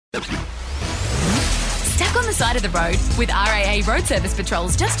Stuck on the side of the road? With RAA Road Service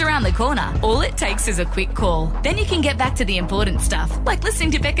Patrols just around the corner, all it takes is a quick call. Then you can get back to the important stuff, like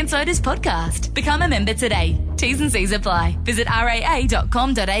listening to Beck and Soda's podcast. Become a member today. T's and C's apply. Visit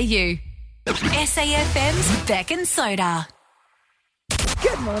raa.com.au. SAFM's Beck and Soda.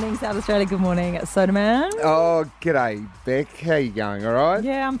 Good morning, South Australia. Good morning, Soda Man. Oh, g'day, Beck. How you going, all right?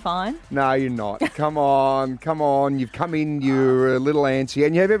 Yeah, I'm fine. No, you're not. Come on. You've come in, you're a little antsy,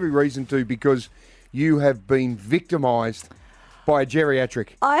 and you have every reason to because you have been victimised by a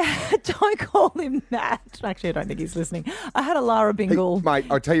geriatric. Don't call him that. Actually, I don't think he's listening. I had a Lara Bingle. Mate,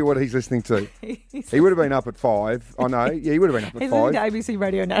 I'll tell you what he's listening to. He would have been up at 5. I know. Yeah, he would have been up at He's 5. listening to ABC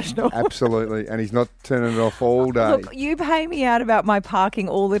Radio National. Absolutely. And he's not turning it off all day. Look, you pay me out about my parking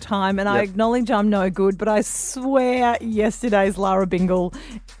all the time, and I acknowledge I'm no good, but I swear yesterday's Lara Bingle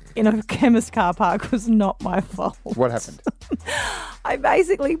in a chemist car park was not my fault. What happened? I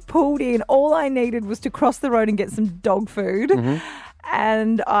basically pulled in. All I needed was to cross the road and get some dog food. Mm-hmm.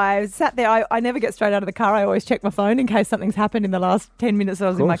 And I sat there. I never get straight out of the car. I always check my phone in case something's happened in the last 10 minutes I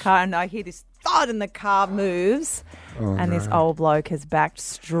was in my car. And I hear this thud and the car moves. This old bloke has backed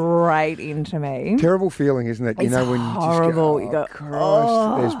straight into me. Terrible feeling, isn't it? It's when horrible. you just go,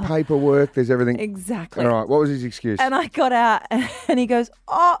 Christ, there's paperwork, there's everything. Exactly. All right, what was his excuse? And I got out and he goes,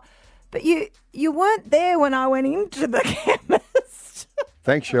 but you weren't there when I went into the chemist.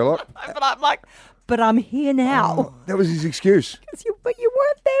 Thanks, Sherlock. But I'm like, but I'm here now. Oh, that was his excuse. But you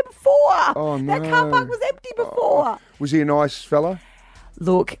weren't there before. Oh, no. That car park was empty before. Was he a nice fella?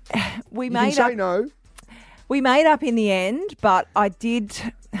 Look, You can say no. We made up in the end, but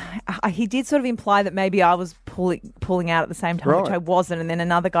he did sort of imply that maybe I was pulling out at the same time, which Right. I wasn't. And then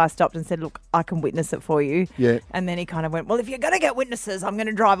another guy stopped and said, look, I can witness it for you. Yeah. And then he kind of went, well, if you're going to get witnesses, I'm going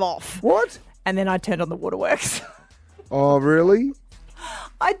to drive off. What? And then I turned on the waterworks. Oh, really?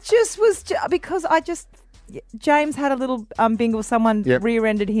 James had a little bingle. Someone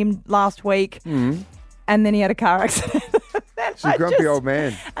rear-ended him last week, and then he had a car accident. He's a grumpy old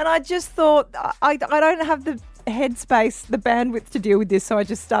man. And I just thought, I don't have the headspace, the bandwidth to deal with this, so I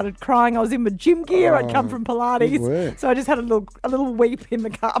just started crying. I was in my gym gear. I'd come from good Pilates, work. so I just had a little weep in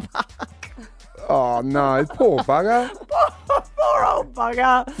the car park. Oh, no. Poor bugger. Poor old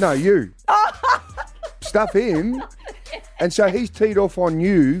bugger. No, you. Stuff him. And so he's teed off on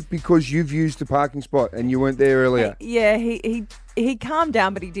you because you've used the parking spot and you weren't there earlier. Yeah, he calmed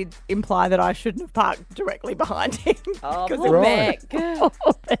down, but he did imply that I shouldn't have parked directly behind him. Oh, because poor Right. Beck.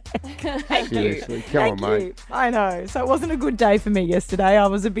 Thank you. Seriously, come Thank on, you. mate. I know. So it wasn't a good day for me yesterday. I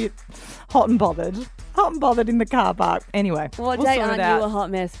was a bit hot and bothered. In the car park. Anyway. What we'll day sort it aren't out. you a hot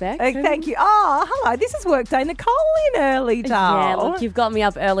mess, Beck? Thank you. Oh, hello. This is workday. Nicole in early, darling. Yeah, look, you've got me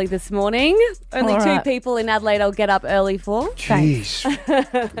up early this morning. Only All two right. people in Adelaide I'll get up early for. Jeez.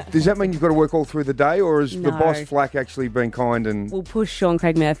 Does that mean you've got to work all through the day or has the No. boss Flack actually been kind and... We'll push Sean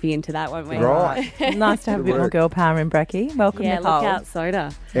Craig Murphy into that, won't we? Right. Nice to have a bit more work. girl power in Brecky. Welcome, Yeah, Nicole. look out,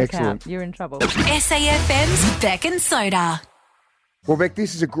 Soda. Look Excellent. out. You're in trouble. SAFM's Beck and Soda. Well, Beck,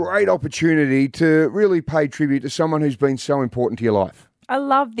 this is a great opportunity to really pay tribute to someone who's been so important to your life. I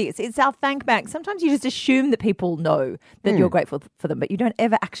love this. It's our thank bank. Sometimes you just assume that people know that you're grateful for them, but you don't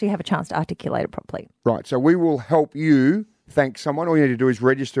ever actually have a chance to articulate it properly. Right, so we will help you thank someone. All you need to do is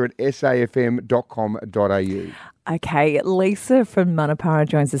register at safm.com.au. Okay, Lisa from Manapara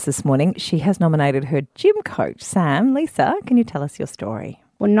joins us this morning. She has nominated her gym coach, Sam. Lisa, can you tell us your story?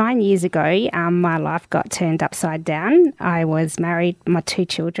 Well, 9 years ago, my life got turned upside down. I was married, my 2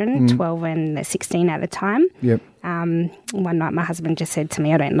 children, 12 and 16 at the time. Yep. One night my husband just said to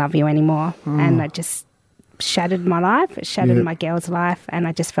me, I don't love you anymore. And it just shattered my life. It shattered my girl's life. And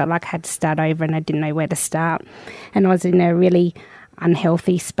I just felt like I had to start over and I didn't know where to start. And I was in a really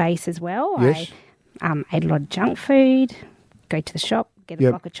unhealthy space as well. Yes. I ate a lot of junk food, go to the shop, get a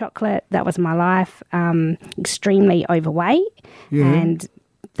block of chocolate. That was my life. Extremely overweight. And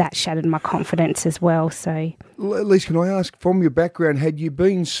that shattered my confidence as well. So Lisa, can I ask, from your background, had you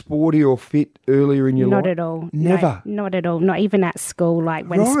been sporty or fit earlier in your life? not at all. Never? No, not at all. Not even at school. Like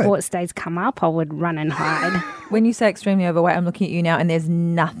when Right. sports days come up, I would run and hide. When you say extremely overweight, I'm looking at you now and there's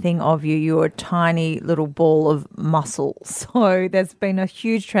nothing of you. You're a tiny little ball of muscle. So there's been a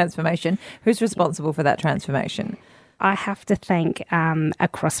huge transformation. Who's responsible for that transformation? I have to thank a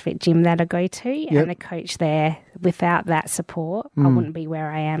CrossFit gym that I go to and the coach there. Without that support, I wouldn't be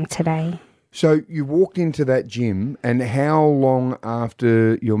where I am today. So you walked into that gym, and how long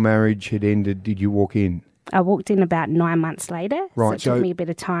after your marriage had ended did you walk in? I walked in about 9 months later. Right, So it took me a bit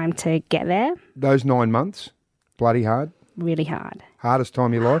of time to get there. Those 9 months, bloody hard. Really hard. Hardest time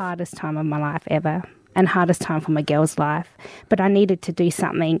of your life? Hardest time of my life ever. and hardest time for my girls' life. But I needed to do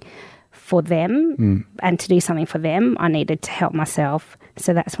something for them, and to do something for them, I needed to help myself.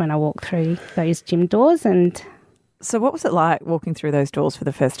 So that's when I walked through those gym doors. And So what was it like walking through those doors for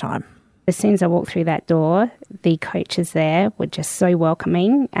the first time? as soon as I walked through that door, the coaches there were just so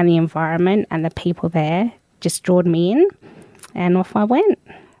welcoming, and the environment and the people there just drawed me in, and off I went.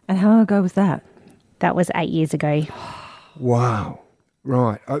 And how long ago was that? That was 8 years ago. Wow.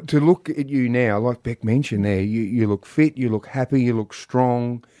 Right. To look at you now, like Beck mentioned there, you look fit, you look happy, you look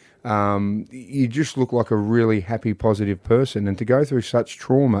strong. You just look like a really happy, positive person. And to go through such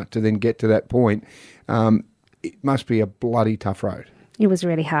trauma to then get to that point, it must be a bloody tough road. It was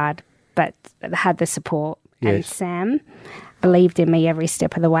really hard, but I had the support. Yes. And Sam believed in me every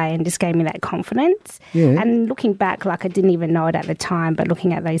step of the way and just gave me that confidence. Yeah. And looking back, like I didn't even know it at the time, but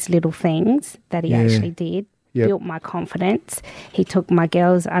looking at those little things that he actually did, built my confidence. He took my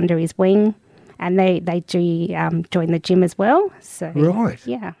girls under his wing, and they do join the gym as well. So Right.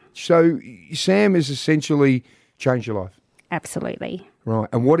 yeah, So Sam has essentially changed your life. absolutely. Right.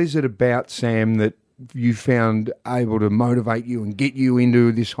 And what is it about Sam that you found able to motivate you and get you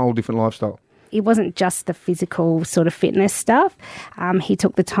into this whole different lifestyle? It wasn't just the physical sort of fitness stuff. He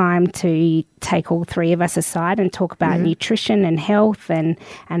took the time to take all three of us aside and talk about nutrition and health and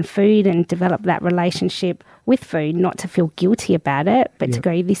food, and develop that relationship with food, not to feel guilty about it, but to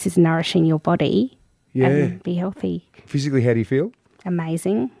go, this is nourishing your body and be healthy. Physically, how do you feel?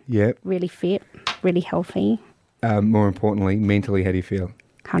 Amazing, Yeah. really fit, really healthy, More importantly, mentally, how do you feel?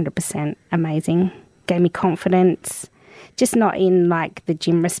 100% amazing. Gave me confidence, just not in like the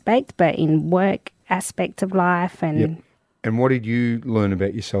gym respect, but in work aspect of life. And And what did you learn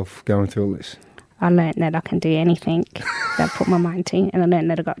about yourself going through all this? I learnt that I can do anything that I put my mind to, and I learnt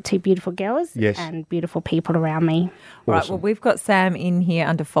that I got two beautiful girls Yes. and beautiful people around me. Right, well, we've got Sam in here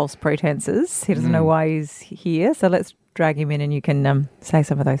under false pretenses. He doesn't know why he's here, so let's drag him in and you can say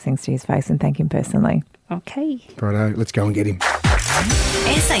some of those things to his face and thank him personally. Okay. Righto, let's go and get him.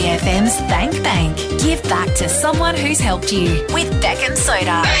 SAFM's Thank Bank. Give back to someone who's helped you with Beck and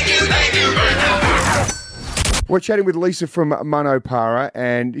Soda. We're chatting with Lisa from Manopara,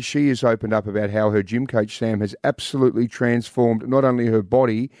 and she has opened up about how her gym coach, Sam, has absolutely transformed not only her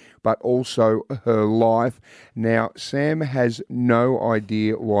body, but also her life. Now, Sam has no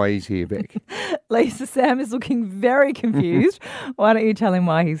idea why he's here, Beck. Lisa, Sam is looking very confused. Why don't you tell him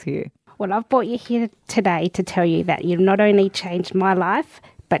why he's here? Well, I've brought you here today to tell you that you've not only changed my life,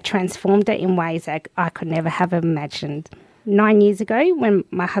 but transformed it in ways that I could never have imagined. 9 years ago, when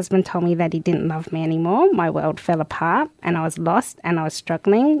my husband told me that he didn't love me anymore, my world fell apart and I was lost and I was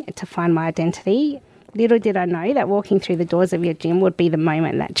struggling to find my identity. Little did I know that walking through the doors of your gym would be the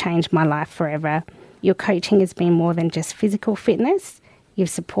moment that changed my life forever. Your coaching has been more than just physical fitness.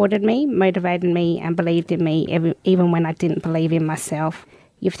 You've supported me, motivated me, and believed in me even when I didn't believe in myself.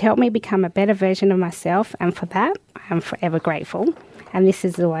 You've helped me become a better version of myself, and for that, I'm forever grateful. And this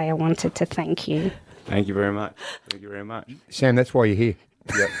is the way I wanted to thank you. Thank you very much. Thank you very much. Sam, that's why you're here.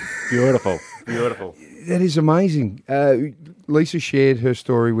 Yep. Beautiful. Beautiful. That is amazing. Lisa shared her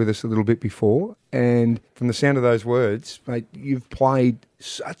story with us a little bit before, and from the sound of those words, mate, you've played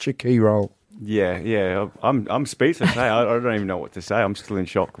such a key role. Yeah. I'm speechless. Hey, I don't even know what to say. I'm still in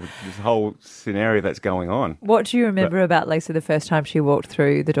shock with this whole scenario that's going on. What do you remember about Lisa the first time she walked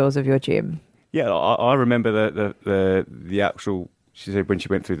through the doors of your gym? Yeah, I remember the actual. She said when she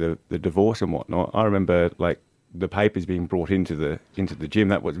went through the divorce and whatnot. I remember like the papers being brought into the gym.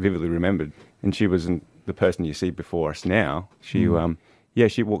 That was vividly remembered. And she wasn't the person you see before us now. She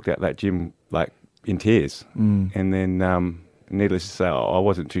she walked out that gym like in tears. And then needless to say, I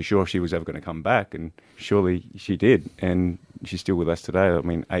wasn't too sure if she was ever going to come back, and surely she did. And she's still with us today. I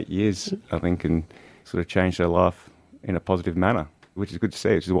mean, 8 years, I think, and sort of changed her life in a positive manner, which is good to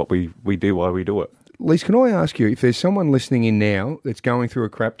see. Which is what we do while we do it. Lise, can I ask you, if there's someone listening in now that's going through a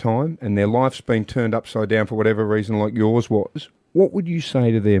crap time and their life's been turned upside down for whatever reason like yours was, what would you say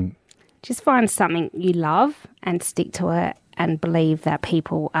to them? Just find something you love and stick to it, and believe that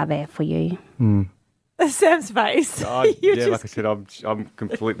people are there for you. Sam's face. Like I said, I'm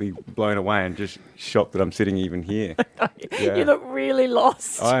completely blown away and just shocked that I'm sitting even here. Yeah. You look really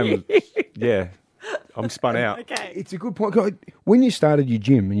lost. I'm spun out. Okay. It's a good point. When you started your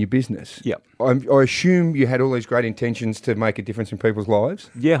gym and your business, Yep. I assume you had all these great intentions to make a difference in people's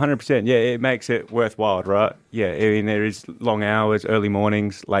lives. Yeah, 100%. Yeah, it makes it worthwhile, right? Yeah, I mean, there is long hours, early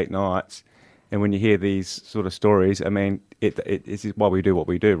mornings, late nights. And when you hear these sort of stories, I mean, it's why we do what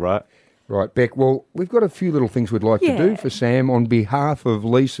we do, right? Right, Beck. Well, we've got a few little things we'd like to do Yeah. for Sam on behalf of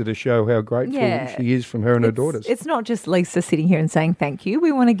Lisa to show how grateful Yeah. she is from her and her daughters. It's not just Lisa sitting here and saying thank you.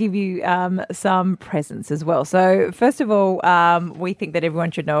 We want to give you some presents as well. So first of all, we think that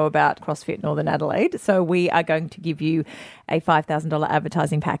everyone should know about CrossFit Northern Adelaide. So we are going to give you a $5,000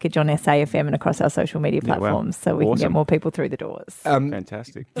 advertising package on SAFM and across our social media Yeah, wow. platforms so we can get Awesome. more people through the doors.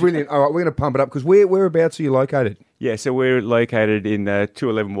 Fantastic. Brilliant. All right, we're going to pump it up because whereabouts are you located? Yeah, so we're located in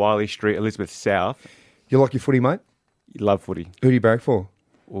 211 Wiley Street, Elizabeth South. You like your footy, mate? Love footy. Who do you barrack for?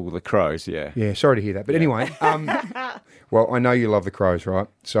 All the Crows, yeah. Yeah, sorry to hear that. But anyway, well, I know you love the Crows, right?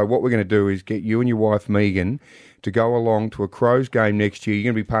 So what we're going to do is get you and your wife, Megan, to go along to a Crows game next year. You're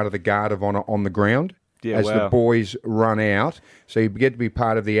going to be part of the Guard of Honour on the ground as the wow. boys run out. So you get to be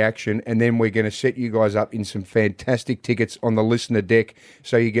part of the action, and then we're going to set you guys up in some fantastic tickets on the listener deck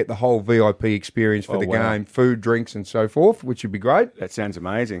so you get the whole VIP experience for Oh, the wow. game, food, drinks, and so forth, which would be great. That sounds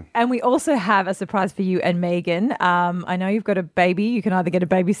amazing. And we also have a surprise for you and Megan. I know you've got a baby. You can either get a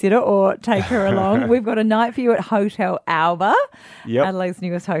babysitter or take her along. We've got a night for you at Hotel Alba, Yep. Adelaide's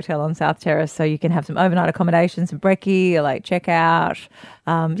newest hotel on South Terrace. So you can have some overnight accommodation, some brekkie, a late checkout.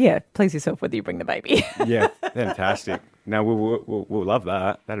 Please yourself whether you bring the baby. Yeah, fantastic. No, we'll love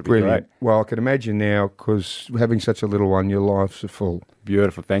that. That'd be Brilliant. great. Well, I can imagine now, because having such a little one, your life's full.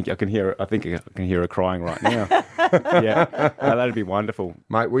 Beautiful, thank you. I think I can hear her crying right now. Yeah, no, that'd be wonderful.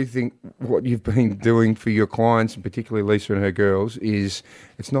 Mate, we think what you've been doing for your clients, and particularly Lisa and her girls, it's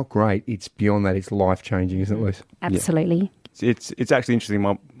not great. It's beyond that. It's life-changing, isn't it, Lisa? Absolutely. It's actually interesting.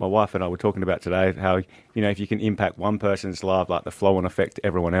 My wife and I were talking about today how, if you can impact one person's life, like the flow and effect to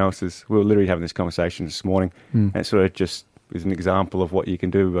everyone else's. We were literally having this conversation this morning, and it sort of just is an example of what you can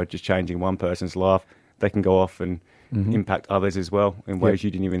do by just changing one person's life. They can go off and impact others as well in ways you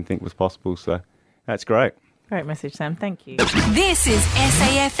didn't even think was possible. So that's great. Great message, Sam. Thank you. This is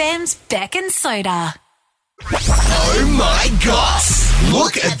SAFM's Beck and Soda. Oh my gosh!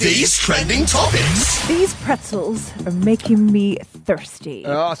 Look at these trending topics. These pretzels are making me thirsty.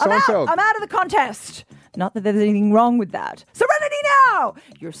 Oh, Seinfeld. I'm out of the contest. Not that there's anything wrong with that. Serenity Now!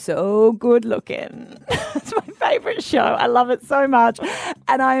 You're so good looking. It's my favourite show. I love it so much.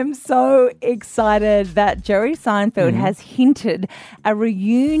 And I am so excited that Jerry Seinfeld has hinted a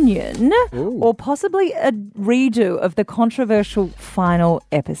reunion or possibly a redo of the controversial final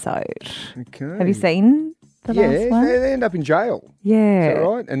episode. Okay. Have you seen the Yeah, last one? they end up in jail. Yeah. Is that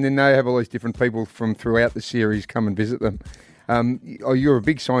right? And then they have all these different people from throughout the series come and visit them. You're a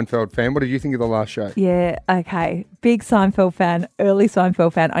big Seinfeld fan. What did you think of the last show? Yeah, okay. Big Seinfeld fan, early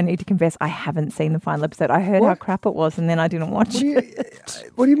Seinfeld fan. I need to confess, I haven't seen the final episode. I heard how crap it was and then I didn't watch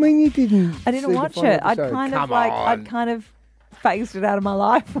it. What do you mean you didn't? I didn't see the watch final it. episode? I'd kind of phased it out of my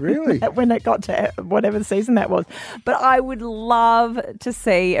life Really? when it got to whatever season that was. But I would love to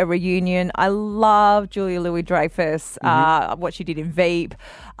see a reunion. I love Julia Louis-Dreyfus, what she did in Veep.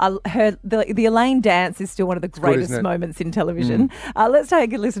 The Elaine dance is still one of the good, greatest isn't it? moments in television. Let's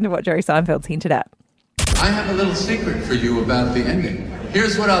take a listen to what Jerry Seinfeld's hinted at. I have a little secret for you about the ending.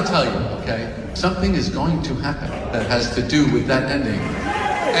 Here's what I'll tell you, okay? Something is going to happen that has to do with that ending.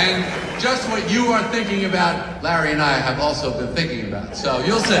 And just what you are thinking about, Larry and I have also been thinking about. So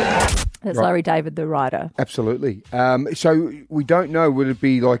you'll see. That's Larry David, the writer. Absolutely. So we don't know. Would it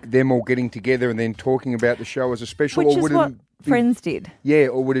be like them all getting together and then talking about the show as a special, Which or is would what it be, Friends did. Yeah,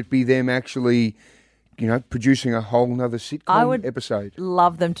 or would it be them actually, producing a whole nother sitcom I would episode?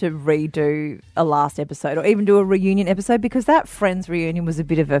 love them to redo a last episode or even do a reunion episode because that Friends reunion was a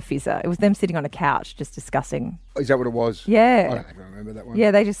bit of a fizzer. It was them sitting on a couch just discussing. Is that what it was? Yeah. I don't think I remember that one. Yeah,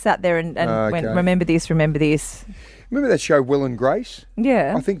 they just sat there and went, Okay. remember this, remember this. Remember that show, Will and Grace?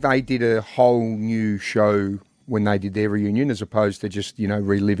 Yeah. I think they did a whole new show when they did their reunion as opposed to just,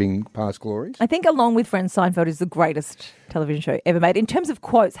 reliving past glories. I think along with Friends, Seinfeld is the greatest television show ever made. In terms of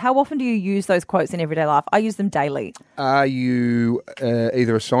quotes, how often do you use those quotes in everyday life? I use them daily. Are you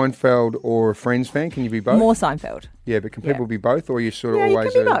either a Seinfeld or a Friends fan? Can you be both? More Seinfeld. Yeah, but can people be both, or are you sort of Yeah, you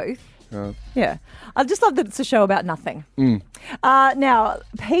always can be both. Yeah. I just love that it's a show about nothing. Now,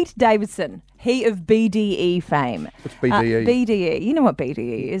 Pete Davidson, he of BDE fame. What's BDE? BDE. You know what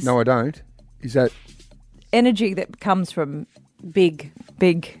BDE is? No, I don't. Is that... Energy that comes from big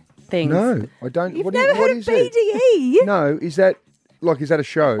things. No, I don't. You've what never what heard of is it? BDE? No, is that a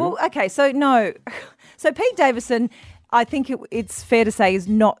show? Well, okay, so no. So Pete Davidson, I think it's fair to say, is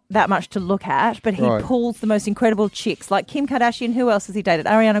not that much to look at, but he Right. pulls the most incredible chicks, like Kim Kardashian. Who else has he dated?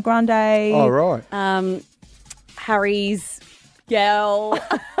 Ariana Grande. Oh, right. Harry's girl.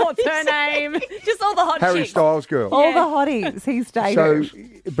 What's her name? Just all the hot Harry chicks. Styles girl. All the hotties he's dated.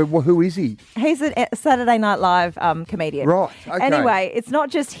 So, but who is he? He's a Saturday Night Live comedian. Right, okay. Anyway, it's not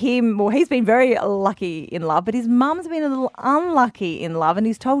just him. Well, he's been very lucky in love, but his mum's been a little unlucky in love, and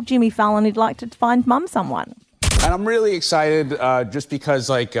he's told Jimmy Fallon he'd like to find mum someone. And I'm really excited just because,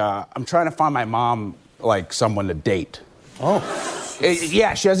 I'm trying to find my mom, someone to date. Oh.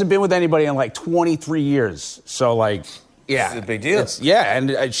 Yeah, she hasn't been with anybody in, 23 years. So, yeah. This is a big deal.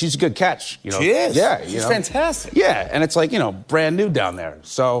 And she's a good catch. You know? She is. Yeah. She's fantastic. Yeah, and it's brand new down there.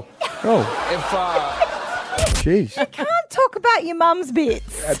 So, Jeez. You can't talk about your mum's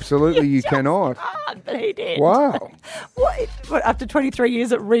bits. Absolutely, you cannot. Can't, but he did. Wow. What, after 23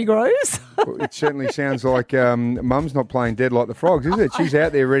 years it regrows? Well, it certainly sounds like Mum's not playing dead like the frogs, is it? She's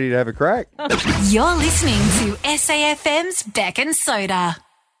out there ready to have a crack. You're listening to SAFM's Beck and Soda.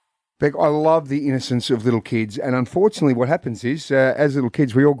 Beck, I love the innocence of little kids, and unfortunately what happens is, as little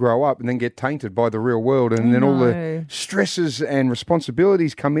kids, we all grow up and then get tainted by the real world, and then all the stresses and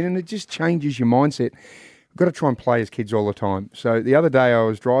responsibilities come in, and it just changes your mindset. We've got to try and play as kids all the time. So the other day I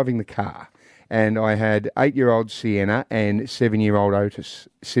was driving the car, and I had 8-year-old Sienna and 7-year-old Otis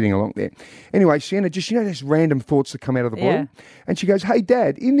sitting along there. Anyway, Sienna, just, those random thoughts that come out of the blue. Yeah. And she goes, "Hey,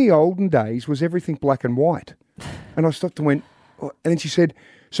 Dad, in the olden days, was everything black and white?" And I stopped and went, oh. And then she said,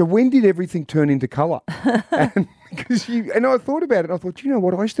 "So when did everything turn into colour?" And I thought about it, and I thought, you know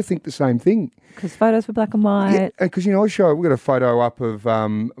what, I used to think the same thing. Because photos were black and white. Yeah, because, we've got a photo up of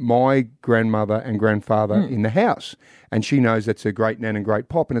my grandmother and grandfather in the house, and she knows that's her great nan and great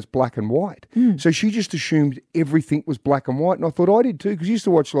pop, and it's black and white. So she just assumed everything was black and white, and I thought I did too, because I used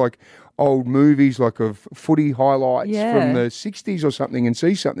to watch old movies of footy highlights from the 60s or something and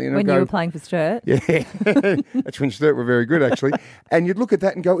see something. And When you were playing for Sturt. Yeah, that's when Sturt were very good, actually. And you'd look at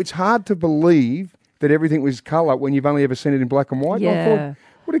that and go, it's hard to believe that everything was colour when you've only ever seen it in black and white. Yeah. And I thought,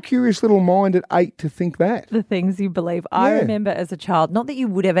 what a curious little mind at 8 to think that. The things you believe. I remember as a child, not that you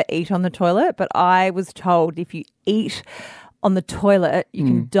would ever eat on the toilet, but I was told if you eat on the toilet, you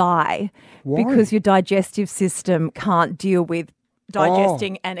can die. Why? Because your digestive system can't deal with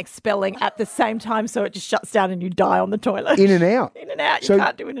digesting and expelling at the same time, so it just shuts down and you die on the toilet. In and out. In and out. So you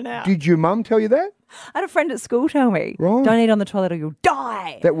can't do in and out. Did your mum tell you that? I had a friend at school tell me, Right. don't eat on the toilet or you'll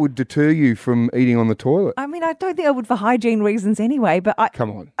die. That would deter you from eating on the toilet. I mean, I don't think I would for hygiene reasons anyway, but Come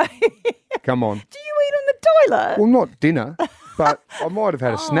on. Come on. do you eat on the toilet? Well, not dinner, but I might have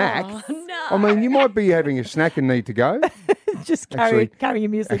had a snack. No. I mean, you might be having a snack and need to go. Just carry your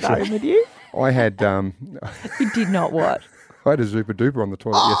music home with you. I had You did not what? I had a Zupa Duper on the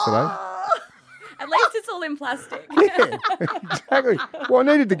toilet yesterday. At least it's all in plastic. Yeah, exactly. Well, I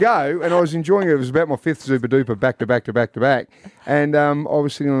needed to go, and I was enjoying it. It was about my 5th Zupa Duper back to back to back to back, and I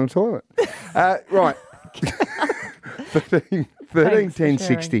was sitting on the toilet. Right. 13 10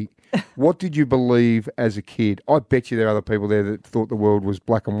 60. What did you believe as a kid? I bet you there are other people there that thought the world was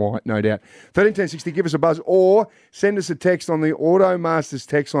black and white, no doubt. 13 10 60, give us a buzz or send us a text on the Automasters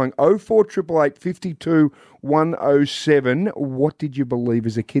text line 0488 52 107. What did you believe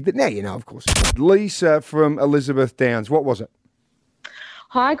as a kid? That now you know, of course. Lisa from Elizabeth Downs, what was it?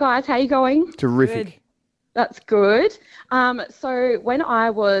 Hi guys, how you going? Terrific. Good. That's good. So when I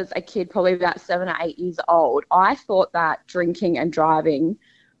was a kid, probably about 7 or 8 years old, I thought that drinking and driving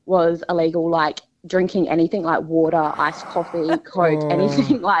was illegal, like drinking anything like water, iced coffee, Coke,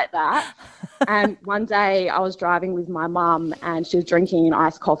 anything like that. And one day I was driving with my mum and she was drinking an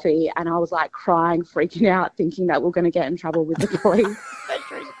iced coffee and I was like crying, freaking out, thinking that we're going to get in trouble with the police.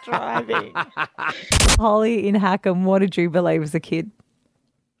 Driving. Holly in Hackham, what did you believe as a kid?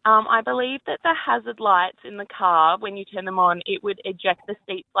 I believe that the hazard lights in the car, when you turn them on, it would eject the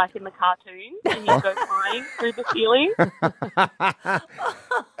seats like in the cartoons and you go flying through the ceiling.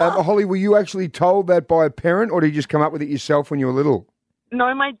 Holly, were you actually told that by a parent or did you just come up with it yourself when you were little?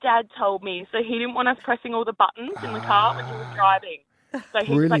 No, my dad told me, so he didn't want us pressing all the buttons in the car when he was driving. So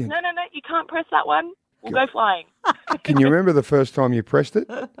he was like, no, you can't press that one. We'll go flying. Can you remember the first time you pressed it?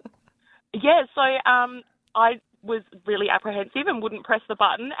 Yeah, so I was really apprehensive and wouldn't press the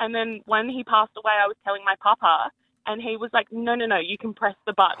button. And then when he passed away, I was telling my papa, and he was like, no, you can press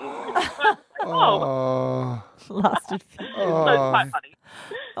the button. Lasted. So it's quite funny.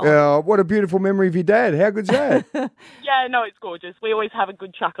 Yeah, what a beautiful memory of your dad. How good's that? Yeah, no, it's gorgeous. We always have a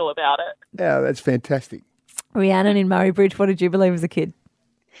good chuckle about it. Yeah, that's fantastic. Rhiannon in Murray Bridge, what did you believe as a kid?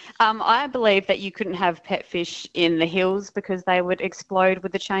 I believe that you couldn't have pet fish in the hills because they would explode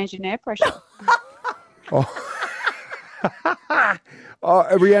with the change in air pressure.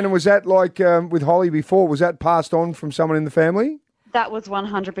 Rhiannon, was that like with Holly before? Was that passed on from someone in the family? That was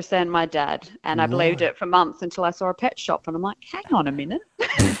 100% my dad, and I believed it for months until I saw a pet shop, and I'm like, hang on a minute.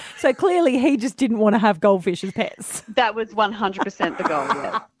 So clearly he just didn't want to have goldfish as pets. That was 100% the goal,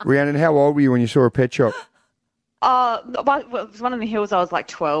 yeah. Rhiannon, how old were you when you saw a pet shop? Well, it was one in the hills. I was like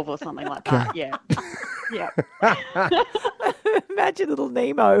 12 or something like that, yeah. Yeah. Imagine little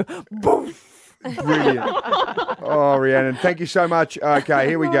Nemo. Boof. Brilliant. Oh, Rhiannon, thank you so much. Okay,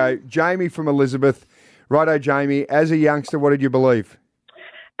 here we go. Jamie from Elizabeth. Righto, Jamie, as a youngster, what did you believe?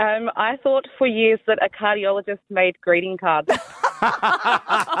 I thought for years that a cardiologist made greeting cards. And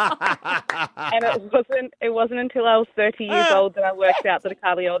it wasn't until I was 30 years old that I worked out that a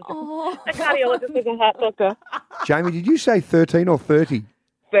cardiologist was a heart doctor. Jamie, did you say 13 or 30?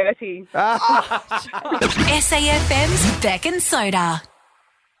 30. SAFM's Beck and Soda.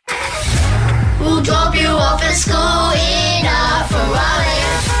 We'll drop you off at school in a Ferrari,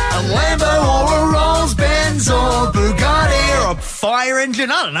 a Lambo or a Rolls Benz or Bugatti or a fire engine,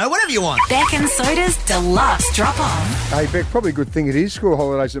 I don't know, whatever you want. Beck and Soda's deluxe drop-off. Hey, Beck, probably a good thing it is school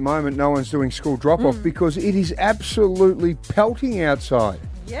holidays at the moment. No one's doing school drop-off because it is absolutely pelting outside.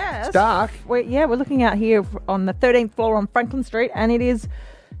 Yes. It's dark. We're looking out here on the 13th floor on Franklin Street, and it is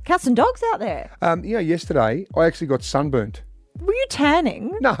cats and dogs out there. Yesterday I actually got sunburnt. Were you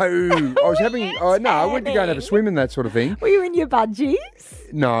tanning? No, I was having. I went to go and have a swim and that sort of thing. Were you in your budgies?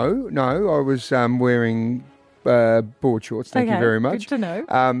 No, I was wearing board shorts. Thank you very much. Good to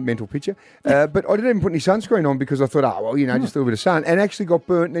know. Mental picture. But I didn't even put any sunscreen on because I thought, just a little bit of sun, and actually got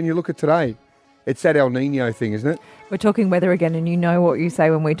burnt. And then you look at today. It's that El Nino thing, isn't it? We're talking weather again, and you know what you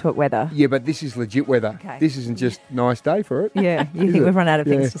say when we talk weather. Yeah, but this is legit weather. Okay. This isn't just nice day for it. Yeah, you think we've run out of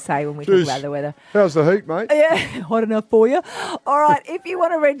things to say when we talk about the weather. How's the heat, mate? Yeah, hot enough for you. All right, if you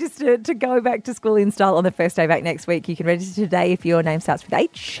want to register to go back to school in style on the first day back next week, you can register today if your name starts with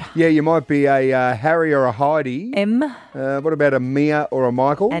H. Yeah, you might be a Harry or a Heidi. M. What about a Mia or a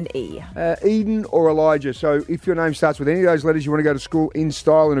Michael? And E. Eden or Elijah. So if your name starts with any of those letters, you want to go to school in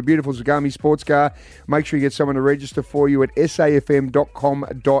style in a beautiful Zagami sports car, make sure you get someone to register for you at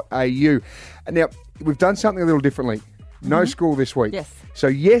safm.com.au. And now, we've done something a little differently. No school this week. Yes. So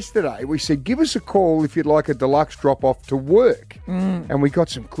yesterday we said, give us a call if you'd like a deluxe drop-off to work. And we got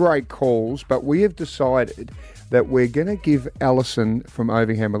some great calls, but we have decided that we're going to give Alison from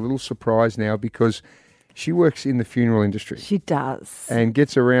Overham a little surprise now because she works in the funeral industry. She does. And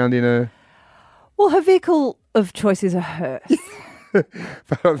gets around in a... Well, her vehicle of choice is a hearse.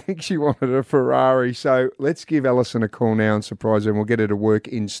 But I think she wanted a Ferrari. So let's give Alison a call now and surprise her, and we'll get her to work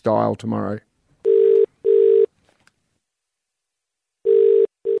in style tomorrow.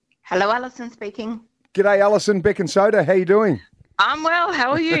 Hello, Alison speaking. G'day, Alison. Beck and Soda. How you doing? I'm well.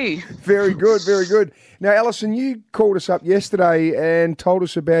 How are you? Very good, very good. Now, Alison, you called us up yesterday and told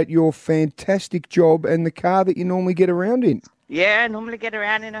us about your fantastic job and the car that you normally get around in. Yeah, I normally get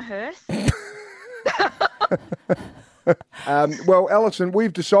around in a hearse. Well, Alison,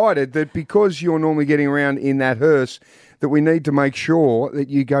 we've decided that because you're normally getting around in that hearse, that we need to make sure that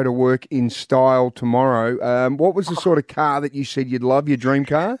you go to work in style tomorrow. What was the sort of car that you said you'd love, your dream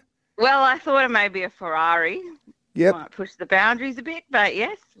car? Well, I thought it may be a Ferrari. Yep. Might push the boundaries a bit, but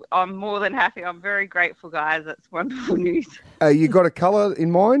yes, I'm more than happy. I'm very grateful, guys. That's wonderful news. You got a colour in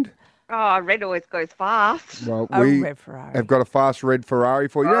mind? Oh, red always goes fast. Well, we have got a fast red Ferrari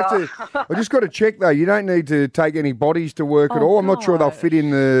for you. You don't have to, I just got to check, though. You don't need to take any bodies to work at all. I'm not sure they'll fit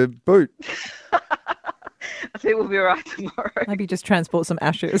in the boot. I think we'll be all right tomorrow. Maybe just transport some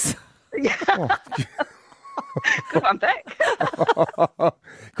ashes. Yeah. Come on, Beck.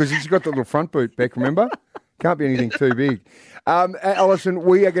 Because it's got the little front boot, Beck, remember? Can't be anything too big. Alison,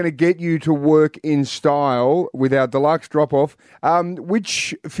 we are going to get you to work in style with our deluxe drop-off.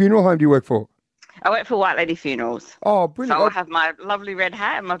 Which funeral home do you work for? I work for White Lady Funerals. Oh, brilliant. So I'll have my lovely red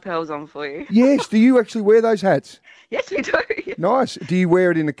hat and my pearls on for you. Yes. Do you actually wear those hats? Yes, we do. Nice. Do you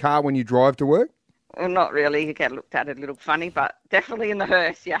wear it in the car when you drive to work? Well, not really. You get looked at a little funny, but definitely in the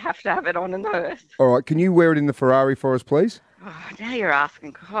hearse. You have to have it on in the hearse. All right. Can you wear it in the Ferrari for us, please? Oh, now you're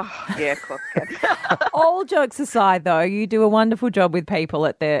asking. Oh, yeah, of course. All jokes aside, though, you do a wonderful job with people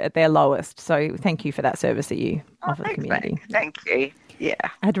at their lowest. So thank you for that service that you offer the community. Mate. Thank you. Yeah.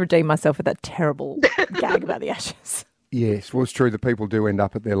 I had to redeem myself with that terrible gag about the ashes. Yes, well, it's true that people do end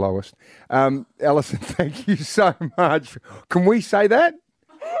up at their lowest. Alison, thank you so much. Can we say that?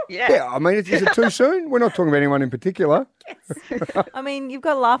 Yeah. Yeah, I mean, is it too soon? We're not talking about anyone in particular. Yes. I mean, you've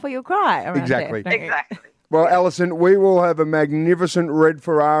got to laugh or you'll cry around Exactly. There, exactly. Well, Alison, we will have a magnificent red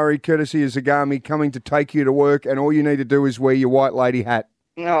Ferrari courtesy of Zagami coming to take you to work, and all you need to do is wear your white lady hat.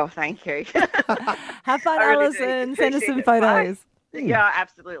 Oh, thank you. Have fun, really Alison. Send us some it. photos. Bye. Yeah,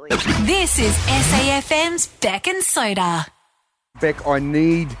 absolutely. This is SAFM's Beck and Soda. Beck, I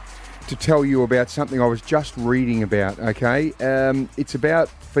need to tell you about something I was just reading about, okay? It's about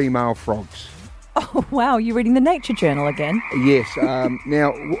female frogs. Oh, wow. You're reading the Nature Journal again? Yes.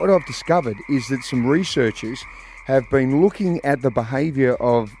 Now, what I've discovered is that some researchers have been looking at the behaviour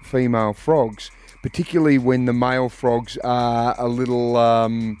of female frogs, particularly when the male frogs are a little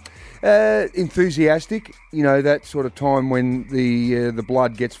enthusiastic, you know, that sort of time when the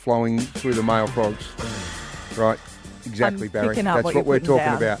blood gets flowing through the male frogs. Right, exactly, Barry. That's what we're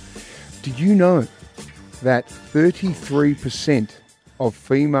talking about. Did you know that 33% of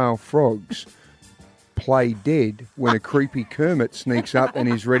female frogs play dead when a creepy Kermit sneaks up and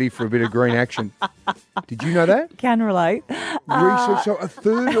is ready for a bit of green action? Did you know that? Can relate. Research, so a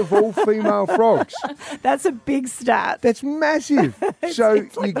third of all female frogs. That's a big stat. That's massive. So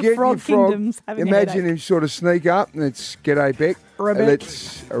it's like you the get frog your frog, kingdom's having a imagine headache. him sort of sneak up and it's, "G'day, Beck."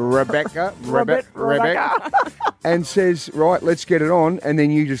 Let's Rebecca, and says, "Right, let's get it on," and then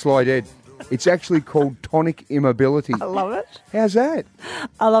you just lie dead. It's actually called tonic immobility. I love it. How's that?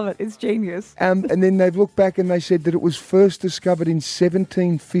 I love it. It's genius. And then they've looked back and they said that it was first discovered in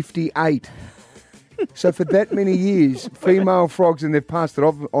 1758. So for that many years, female frogs, and they've passed it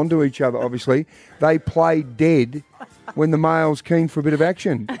on to each other, obviously, they play dead when the male's keen for a bit of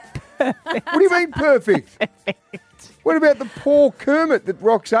action. What do you mean perfect? What about the poor Kermit that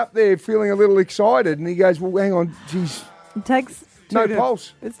rocks up there feeling a little excited and he goes, "Well, hang on, geez, It takes no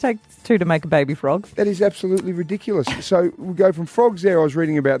pulse." It takes two to make a baby frog. That is absolutely ridiculous. So we go from frogs there, I was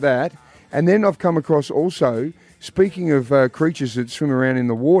reading about that, and then I've come across also, speaking of creatures that swim around in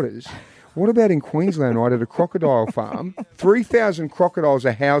the waters, what about in Queensland, right, at a crocodile farm? 3,000 crocodiles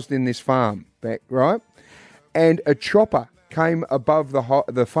are housed in this farm, right? And a chopper came above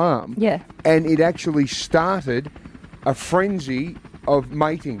the farm. Yeah. And it actually started a frenzy of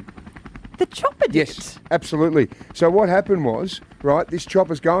mating. The chopper did? Yes, absolutely. So what happened was, right, this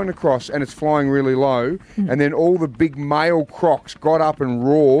chopper's going across and it's flying really low, and then all the big male crocs got up and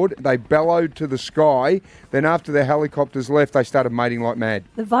roared. They bellowed to the sky. Then after the helicopters left, they started mating like mad.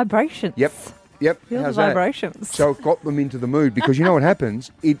 The vibrations. Yep. Feel How's the that? vibrations. So it got them into the mood because you know what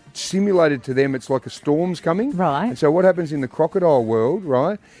happens? It simulated to them it's like a storm's coming. Right. And so what happens in the crocodile world,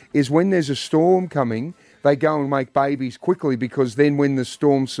 right, is when there's a storm coming, they go and make babies quickly because then when the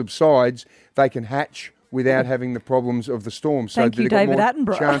storm subsides, they can hatch without having the problems of the storm. So Thank you, they've got David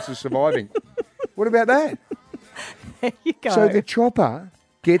more Attenborough. chance of surviving. What about that? There you go. So the chopper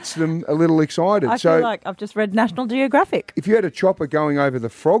gets them a little excited. I feel like I've just read National Geographic. If you had a chopper going over the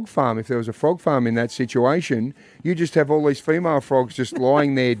frog farm, if there was a frog farm in that situation, you just have all these female frogs just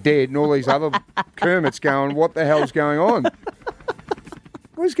lying there dead and all these other Kermits going, "What the hell's going on?"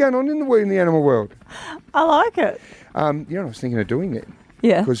 What's going on in the animal world? I like it. You know what I was thinking of doing then?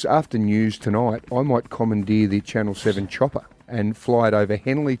 Yeah. Because after news tonight, I might commandeer the Channel 7 chopper and fly it over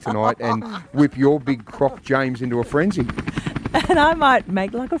Henley tonight and whip your big croc James into a frenzy. And I might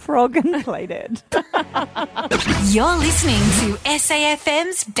make like a frog and play dead. You're listening to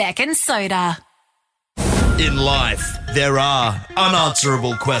SAFM's Beck and Soda. In life, there are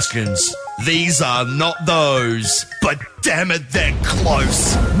unanswerable questions. These are not those, but damn it, they're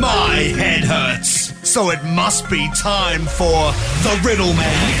close. My head hurts, so it must be time for the Riddle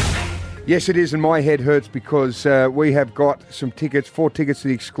Man. Yes, it is, and my head hurts because we have got some tickets, 4 tickets to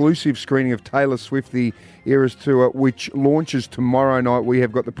the exclusive screening of Taylor Swift, the Eras Tour, which launches tomorrow night. We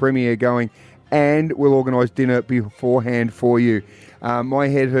have got the premiere going, and we'll organise dinner beforehand for you. My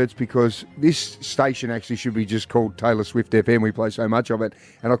head hurts because this station actually should be just called Taylor Swift FM. We play so much of it,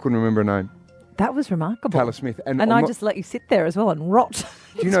 and I couldn't remember her name. That was remarkable. Taylor Smith. And I just let you sit there as well and rot.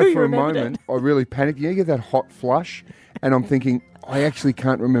 Do you know, for a moment, I really panicked. You get that hot flush, and I'm thinking, I actually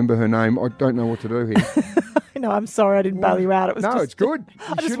can't remember her name. I don't know what to do here. No, I'm sorry I didn't bail you out. It was No, just, it's good.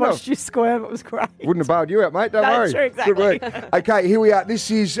 I just watched you squirm. It was great. Wouldn't have bailed you out, mate. Don't No, worry. true, exactly. Good work. Okay, here we are. This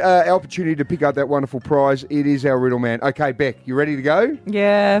is our opportunity to pick up that wonderful prize. It is our Riddle Man. Okay, Beck, you ready to go?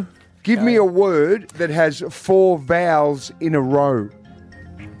 Yeah. Give me a word that has 4 vowels in a row.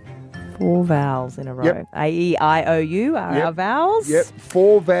 4 vowels in a row. Yep. A-E-I-O-U are our vowels. Yep,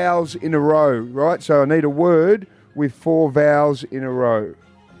 4 vowels in a row, right? So I need a word with 4 vowels in a row.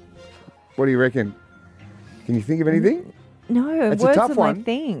 What do you reckon? Can you think of anything? No, It's words a tough are one. my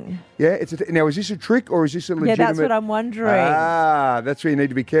thing. Yeah, now is this a trick or is this a legitimate? Yeah, that's what I'm wondering. That's where you need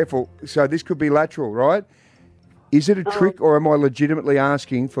to be careful. So this could be lateral, right? Is it a trick or am I legitimately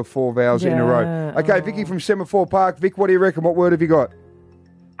asking for 4 vowels in a row? Yeah. Okay, Vicky from Semaphore Park. Vic, what do you reckon? What word have you got?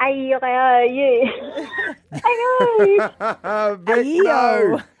 A-E-I-O-U. Vic,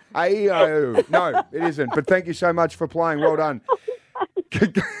 no. A-E-I-O. No, it isn't. But thank you so much for playing. Well done.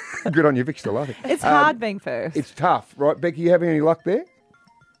 Good on you, Vic's still laughing. It's hard being first. It's tough, right? Becky, you having any luck there?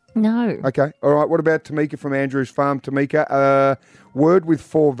 No. Okay. All right. What about Tamika from Andrews Farm? Tamika, word with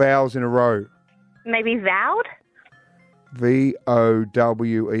 4 vowels in a row. Maybe vowed?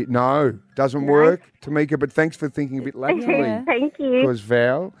 V-O-W-E. No, doesn't work, Tamika, but thanks for thinking a bit laterally. Thank you. Because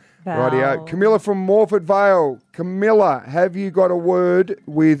Val. Rightio. Camilla from Morford Vale. Camilla, have you got a word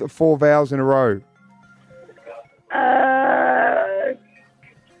with 4 vowels in a row?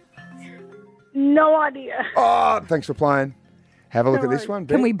 No idea. Oh, thanks for playing. Have a look at this one.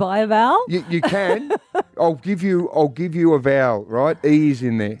 Can Ben. we buy a vowel? You can. I'll give you a vowel, right? E's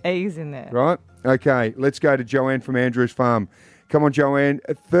in there. E's in there. Right? Okay, let's go to Joanne from Andrews Farm. Come on, Joanne.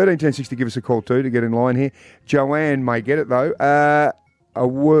 131060, give us a call too to get in line here. Joanne may get it though. A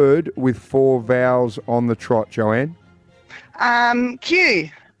word with 4 vowels on the trot, Joanne. Q.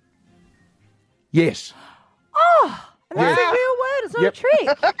 Yes. Oh, that's Yes. a real word. It's not a trick.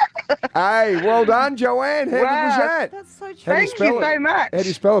 Hey, well done, Joanne. How good was that? That's so true. Thank you so much. How do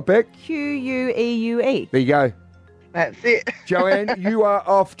you spell it, Beck? Q-U-E-U-E. There you go. That's it. Joanne, you are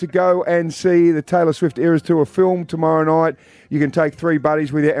off to go and see the Taylor Swift Eras Tour film tomorrow night. You can take 3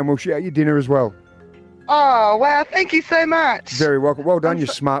 buddies with you and we'll shout you dinner as well. Oh, wow. Thank you so much. Very welcome. Well done, you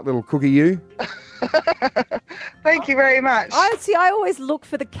smart little cookie, you. Thank you very much. I always look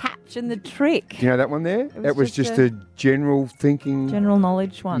for the catch and the trick. Do you know that one there? was That was just just a general thinking. General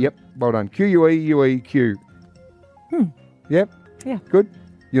knowledge one. Yep, well done. Q-U-E-U-E-Q. Yep. Yeah. Good.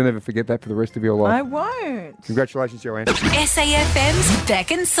 You'll never forget that for the rest of your life. I won't. Congratulations, Joanne. SAFM's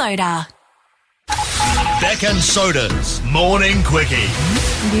Beck and Soda. Beck and Soda's Morning Quickie.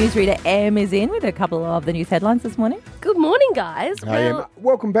 Newsreader Em is in with a couple of the news headlines this morning. Good morning, guys. Hey, Emma.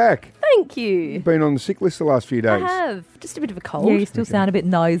 Welcome back. Thank you. You've been on the sick list the last few I days. have just a bit of a cold. Yeah, you still sound a bit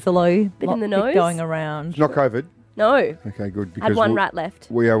nasally. Bit in the nose. going around. It's not COVID. No, Okay, good. had one we- rat left.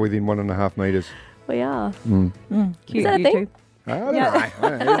 We are within 1.5 metres. We are. Cute, Is that a you thing? two. I don't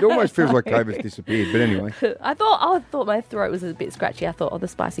know. It almost feels like COVID's disappeared, but anyway. I thought my throat was a bit scratchy. I thought, the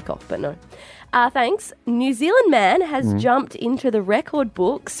spicy cough, but no. Thanks. New Zealand man has jumped into the record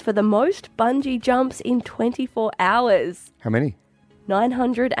books for the most bungee jumps in 24 hours. How many?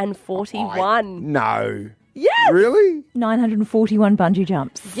 941. No. Yes. Really? 941 bungee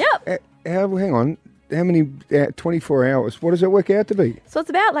jumps. Yep. Hang on. How many? 24 hours. What does it work out to be? So it's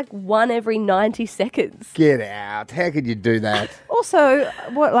about like 1 every 90 seconds. Get out. How could you do that? Also,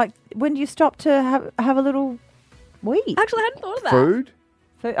 when do you stop to have a little wee? Actually, I hadn't thought of that. Food?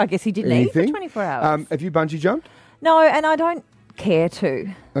 I guess he didn't eat for Anything? 24 hours. Have you bungee jumped? No, and I don't care to.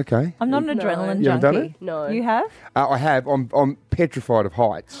 Okay. I'm not an adrenaline You haven't junkie. done it? No. You have? I have. I'm petrified of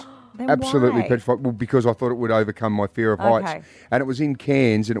heights. Then Absolutely why? petrified. Well, because I thought it would overcome my fear of heights. Okay. And it was in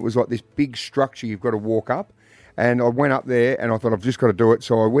Cairns, and it was like this big structure you've got to walk up. And I went up there, and I thought, I've just got to do it.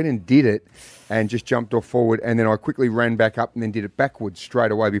 So I went and did it, and just jumped off forward. And then I quickly ran back up and then did it backwards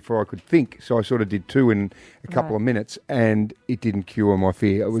straight away before I could think. So I sort of did 2 in a couple of minutes, and it didn't cure my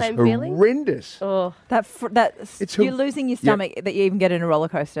fear. It was Same feeling? horrendous. Oh, You're losing your stomach that you even get in a roller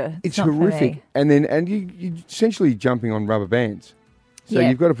coaster. It's not for horrific. me. And then you're essentially jumping on rubber bands. So Yeah.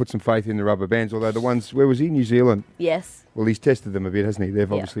 you've got to put some faith in the rubber bands, although the ones, where was he? New Zealand. yes. Well, he's tested them a bit, hasn't he?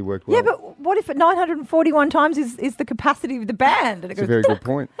 They've obviously worked well. Yeah, but what if 941 times is the capacity of the band? And it That's a goes, very good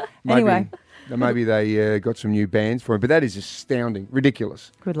point. Anyway. Maybe they got some new bands for him, but that is astounding,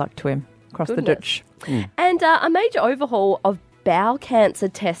 ridiculous. Good luck to him. Cross the Goodness. ditch. And a major overhaul of bowel cancer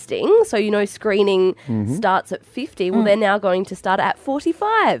testing. So, screening starts at 50. Well, they're now going to start at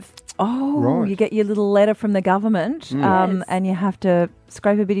 45. Oh, Right. you get your little letter from the government Yes. and you have to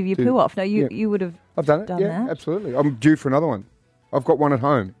scrape a bit of your poo off. No, yeah. you would have I've done it. done Yeah, that. absolutely. I'm due for another one. I've got one at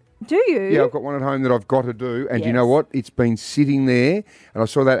home. Do you? Yeah, I've got one at home that I've got to do. And you know Yes. what? It's been sitting there. And I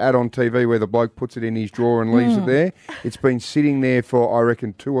saw that ad on TV where the bloke puts it in his drawer and leaves it there. It's been sitting there for, I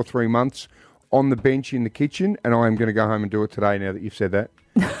reckon, 2 or 3 months on the bench in the kitchen. And I am going to go home and do it today now that you've said that.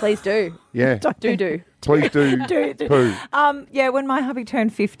 Please do. Yeah. Do. Please do. Do. Poo. Yeah, when my hubby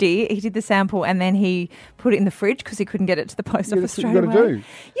turned 50, he did the sample and then he put it in the fridge because he couldn't get it to the post office that's what straight you've away. got to do.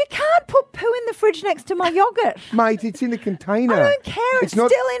 You can't put poo in the fridge next to my yogurt. Mate, it's in a container. I don't care. It's not,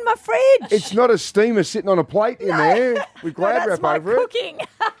 still in my fridge. It's not a steamer sitting on a plate in there with glad that's wrap my over cooking.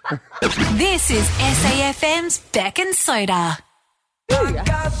 This is SAFM's Beck and Soda.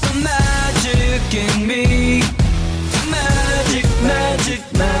 Got the magic in me. Magic,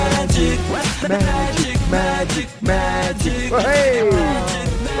 magic, magic. Magic, magic, magic. Well, hey!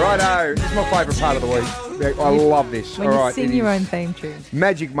 Righto. This is my favourite part of the week. Beck, I love this. When All you right, sing it your is own theme tune.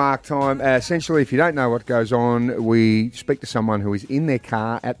 Magic Mark time. Essentially, if you don't know what goes on, we speak to someone who is in their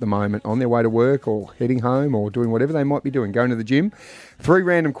car at the moment, on their way to work or heading home or doing whatever they might be doing, going to the gym. 3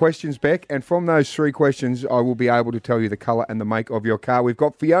 random questions, Beck, and from those 3 questions, I will be able to tell you the colour and the make of your car. We've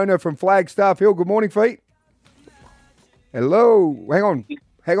got Fiona from Flagstaff Hill. Good morning, Fee. Hello.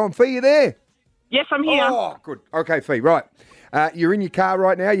 Hang on, Fee, you there? Yes, I'm here. Oh, good. Okay, Fee, right. You're in your car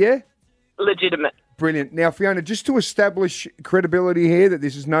right now, yeah? Legitimate. Brilliant. Now, Fiona, just to establish credibility here that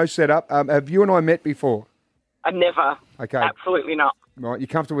this is no setup, have you and I met before? Never. Okay. Absolutely not. Right, you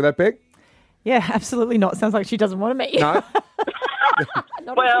comfortable with that, Beck? Yeah, absolutely not. Sounds like she doesn't want to meet you. No?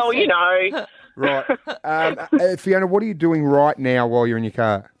 Well, you know. Right. Fiona, what are you doing right now while you're in your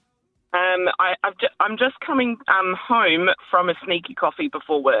car? I'm just coming home from a sneaky coffee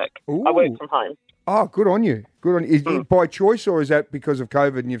before work. Ooh. I work from home. Oh, good on you. Good on you. Is it by choice or is that because of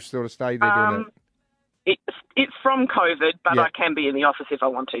COVID and you've sort of stayed there doing that? It's from COVID, but Yeah. I can be in the office if I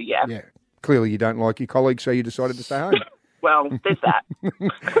want to, yeah. Yeah. Clearly you don't like your colleagues, so you decided to stay home. Well, there's that.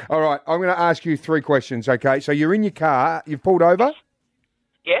 All right, I'm going to ask you 3 questions, okay? So you're in your car, you've pulled over?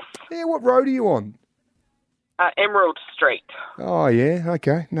 Yes. Yeah, what road are you on? Emerald Street. Oh, yeah,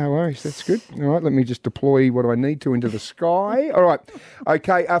 okay, no worries, that's good. All right, let me just deploy what I need to into the sky. All right,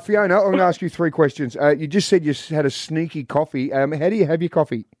 okay, Fiona, I'm going to ask you 3 questions. You just said you had a sneaky coffee. How do you have your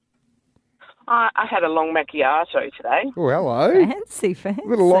coffee? I had a long macchiato today. Oh, hello. Fancy. A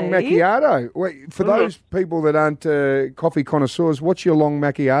little long macchiato. Wait, for those people that aren't coffee connoisseurs, what's your long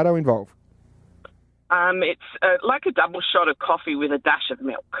macchiato involve? It's like a double shot of coffee with a dash of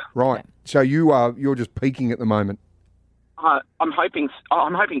milk. Right. So you're just peaking at the moment. I'm hoping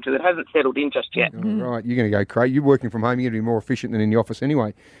to. It hasn't settled in just yet. Right. You're going to go crazy. You're working from home. You're going to be more efficient than in the office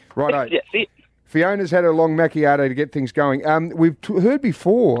anyway. Right. That's it. Fiona's had a long macchiato to get things going. We've heard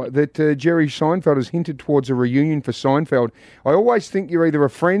before that Jerry Seinfeld has hinted towards a reunion for Seinfeld. I always think you're either a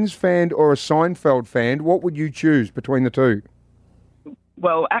Friends fan or a Seinfeld fan. What would you choose between the two?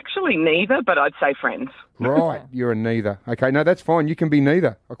 Well, actually neither, but I'd say Friends. Right, you're a neither. Okay, no, that's fine. You can be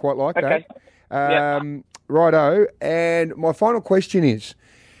neither. I quite like Okay. that. Righto. And my final question is,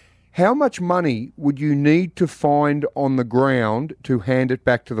 how much money would you need to find on the ground to hand it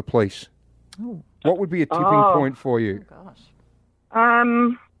back to the police? Oh. What would be a tipping point for you?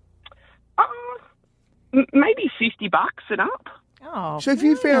 Maybe $50 and up. Oh, So if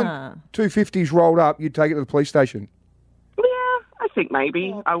you found 250s rolled up, you'd take it to the police station. Yeah, I think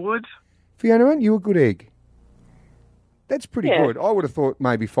maybe I would. Fiona, aren't you a good egg? That's pretty Yeah. good. I would have thought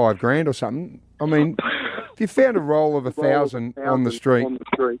maybe $5,000 or something. I mean, if you found a roll of 1,000 on the street,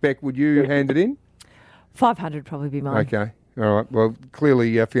 Beck, would you hand it in? 500 probably be mine. Okay. All right. Well,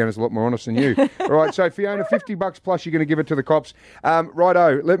 clearly Fiona's a lot more honest than you. All right. So, Fiona, $50 plus you're going to give it to the cops.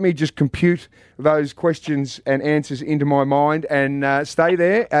 Righto. Let me just compute those questions and answers into my mind and stay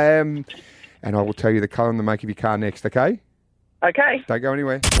there. And I will tell you the colour and the make of your car next, okay? Okay. Don't go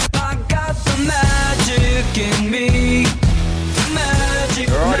anywhere. I got the magic in me. Magic,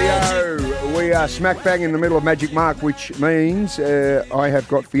 Rightio. We are smack bang in the middle of Magic Mark, which means I have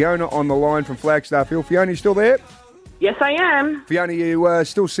got Fiona on the line from Flagstaff Hill. Fiona, you still there? Yes, I am. Fiona, you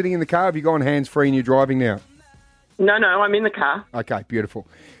still sitting in the car? Have you gone hands-free and you're driving now? No, I'm in the car. Okay, beautiful.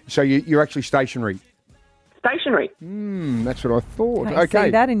 So you're actually stationary? Stationary. That's what I thought. Can you see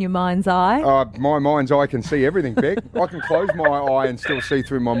that in your mind's eye? My mind's eye can see everything, Beck. I can close my eye and still see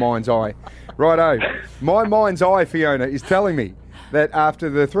through my mind's eye. Righto. My mind's eye, Fiona, is telling me that after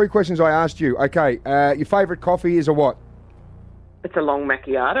the 3 questions I asked you, okay, your favourite coffee is a what? It's a long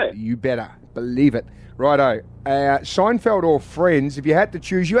macchiato. You better believe it. Righto. Seinfeld or Friends, if you had to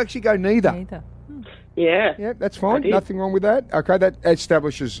choose, you actually go neither. Neither. Yeah. Yeah, that's fine. Nothing wrong with that. Okay, that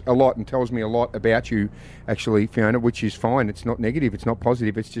establishes a lot and tells me a lot about you, actually, Fiona, which is fine. It's not negative. It's not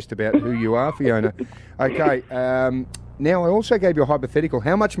positive. It's just about who you are, Fiona. Okay. Now, I also gave you a hypothetical.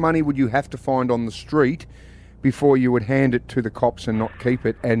 How much money would you have to find on the street before you would hand it to the cops and not keep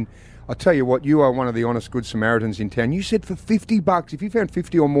it? And I tell you what, you are one of the honest good Samaritans in town. You said for $50, if you found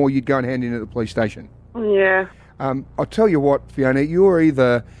 50 or more, you'd go and hand it in at the police station. Yeah. I'll tell you what, Fiona, you're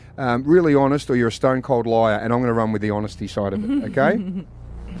either really honest or you're a stone cold liar, and I'm going to run with the honesty side of it, okay?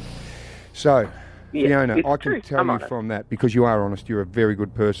 So, Yeah, Fiona, it's I can true. tell I'm you honest. from that, because you are honest, you're a very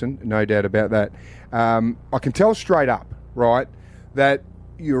good person, no doubt about that. I can tell straight up, right, that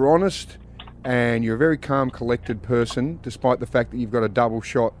you're honest and you're a very calm, collected person, despite the fact that you've got a double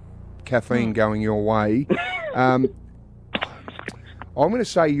shot caffeine going your way. I'm going to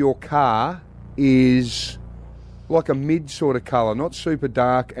say your car is like a mid sort of colour, not super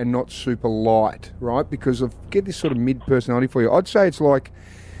dark and not super light, right? Because I get this sort of mid personality for you. I'd say it's like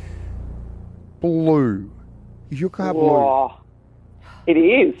blue. Is your car blue? Whoa. It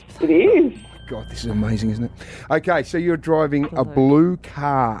is. It is. God, this is amazing, isn't it? Okay, so you're driving a blue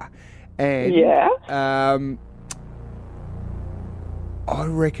car. And Yeah. I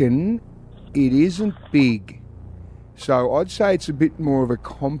reckon it isn't big. So I'd say it's a bit more of a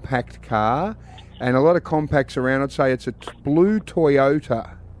compact car. And a lot of compacts around. I'd say it's a blue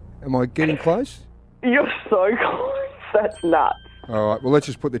Toyota. Am I getting close? You're so close. That's nuts. All right, well, let's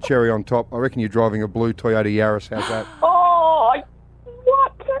just put the cherry on top. I reckon you're driving a blue Toyota Yaris. How's that? Oh,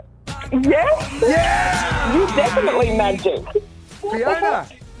 what? Yes? Yeah! You're definitely magic. Fiona!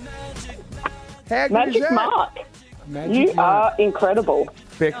 How good Magic is that? Mark. Magic You Mark. are incredible.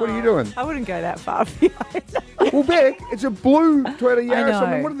 Beck, what are you doing? I wouldn't go that far. Well, Beck, it's a blue Toyota Yaris. I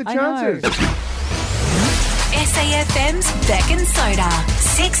mean, know, what are the I know. chances? SAFM's Beck and Soda,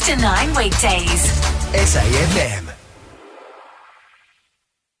 6 to 9 weekdays. SAFM.